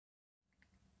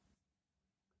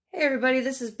Hey everybody,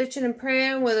 this is Bitchin' and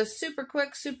Praying with a super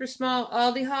quick, super small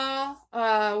Aldi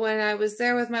haul. When I was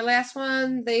there with my last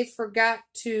one, they forgot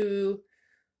to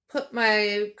put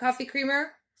my coffee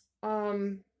creamer.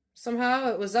 Somehow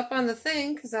it was up on the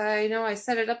thing because I know I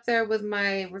set it up there with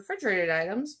my refrigerated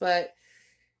items, but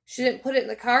she didn't put it in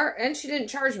the cart and she didn't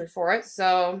charge me for it.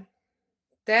 So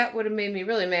that would have made me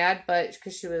really mad, but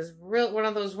because she was one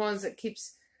of those ones that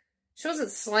keeps. She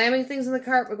wasn't slamming things in the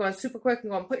cart, but going super quick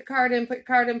and going, put your card in, put your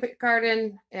card in, put your card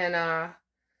in. And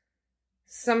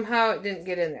somehow it didn't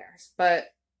get in there. But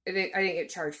I didn't get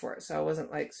charged for it, so I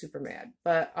wasn't like super mad.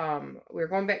 But we were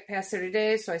going back past there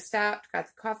today, so I stopped, got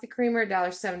the coffee creamer,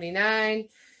 $1.79.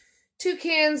 2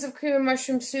 cans of cream and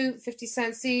mushroom soup, 50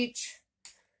 cents each.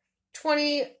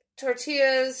 20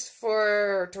 tortillas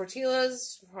for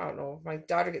tortillas. I don't know. My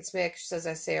daughter gets mad because she says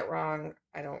I say it wrong.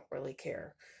 I don't really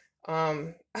care.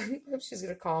 She's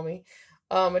gonna call me.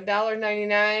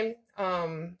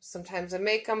 $1.99. Sometimes I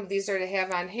make them. These are to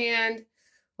have on hand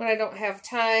when I don't have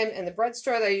time. And the bread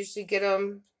store that I usually get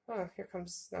them. Oh, here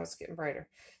comes, now it's getting brighter.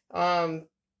 That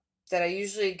I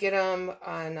usually get them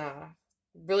on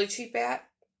really cheap at,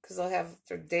 because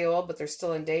they're day old, but they're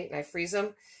still in date, and I freeze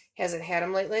them. Hasn't had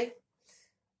them lately.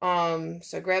 So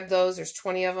I grabbed those. There's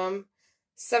 20 of them.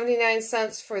 79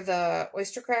 cents for the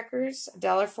oyster crackers,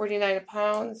 $1.49 a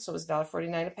pound, so it was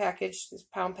 $1.49 a package. These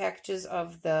pound packages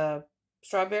of the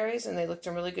strawberries, and they looked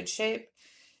in really good shape.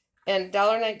 And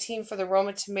 $1.19 for the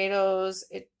Roma tomatoes.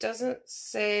 It doesn't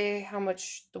say how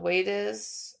much the weight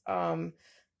is,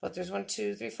 but there's 1,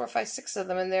 2, 3, 4, 5, 6 of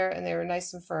them in there, and they were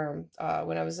nice and firm.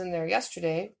 When I was in there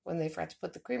yesterday, when they forgot to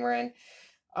put the creamer in,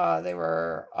 they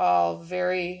were all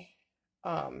very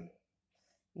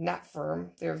not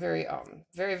firm. They were very,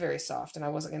 very soft, and I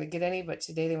wasn't going to get any, but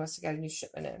today they must have got a new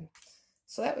shipment in.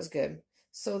 So that was good.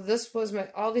 So this was my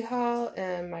Aldi haul,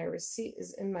 and my receipt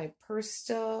is in my purse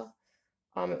still.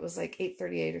 It was like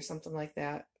 $8.38 or something like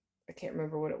that. I can't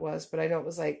remember what it was, but I know it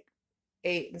was like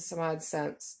 8 and some odd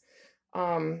cents.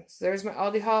 So there's my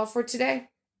Aldi haul for today.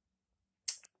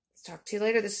 Let's talk to you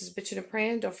later. This is Bitchin' and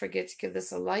Praying. Don't forget to give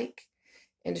this a like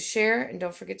and to share, and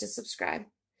don't forget to subscribe.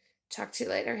 Talk to you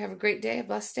later. Have a great day, a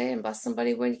blessed day, and bless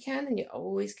somebody when you can, and you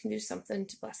always can do something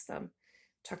to bless them.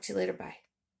 Talk to you later. Bye.